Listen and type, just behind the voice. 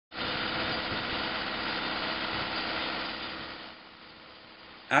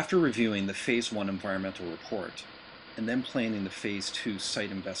After reviewing the Phase 1 environmental report and then planning the Phase 2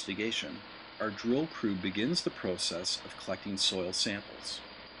 site investigation, our drill crew begins the process of collecting soil samples.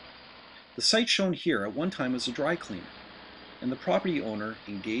 The site shown here at one time was a dry cleaner, and the property owner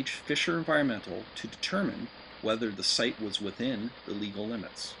engaged Fisher Environmental to determine whether the site was within the legal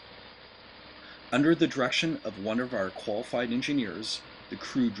limits. Under the direction of one of our qualified engineers, the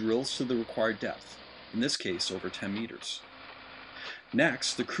crew drills to the required depth, in this case over 10 meters.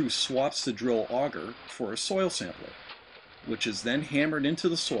 Next, the crew swaps the drill auger for a soil sampler, which is then hammered into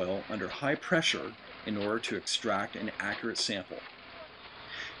the soil under high pressure in order to extract an accurate sample.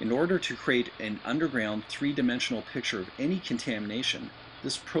 In order to create an underground three-dimensional picture of any contamination,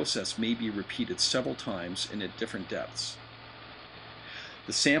 this process may be repeated several times and at different depths.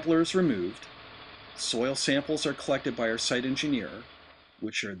 The sampler is removed, soil samples are collected by our site engineer,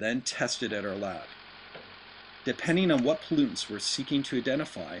 which are then tested at our lab. Depending on what pollutants we're seeking to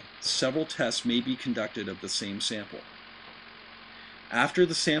identify, several tests may be conducted of the same sample. After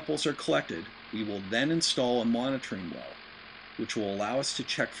the samples are collected, we will then install a monitoring well, which will allow us to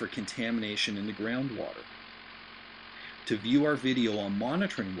check for contamination in the groundwater. To view our video on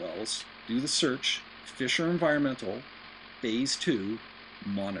monitoring wells, do the search Fisher Environmental Phase 2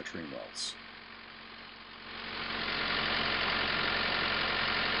 Monitoring Wells.